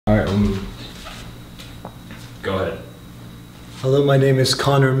Alright, go ahead. Hello, my name is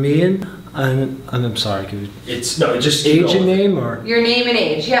Connor Meehan, and I'm sorry, could you... It's, no, just... Age and name, or...? Your name and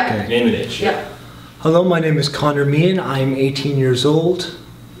age, yeah. Okay. Name and age, yeah. Hello, my name is Connor Meehan. I'm 18 years old.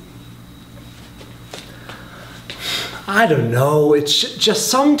 I don't know, it's just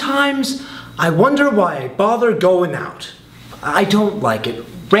sometimes I wonder why I bother going out. I don't like it.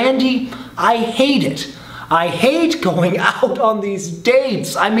 Randy, I hate it. I hate going out on these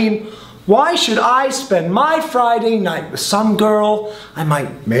dates. I mean, why should I spend my Friday night with some girl I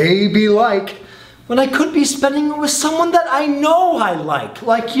might maybe like when I could be spending it with someone that I know I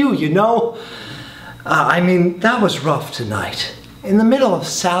like you, you know? I mean, that was rough tonight. In the middle of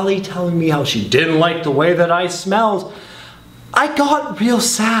Sally telling me how she didn't like the way that I smelled, I got real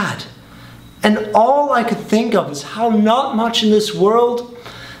sad. And all I could think of is how not much in this world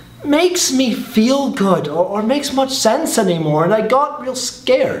makes me feel good or makes much sense anymore, and I got real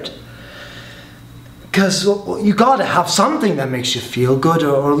scared. Because you gotta have something that makes you feel good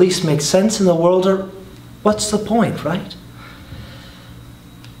or at least makes sense in the world, or what's the point, right?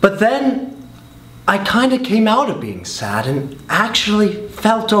 But then I kind of came out of being sad and actually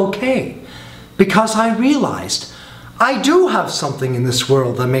felt okay, because I realized I do have something in this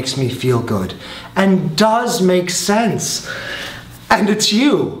world that makes me feel good and does make sense, and it's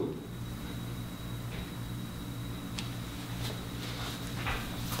you.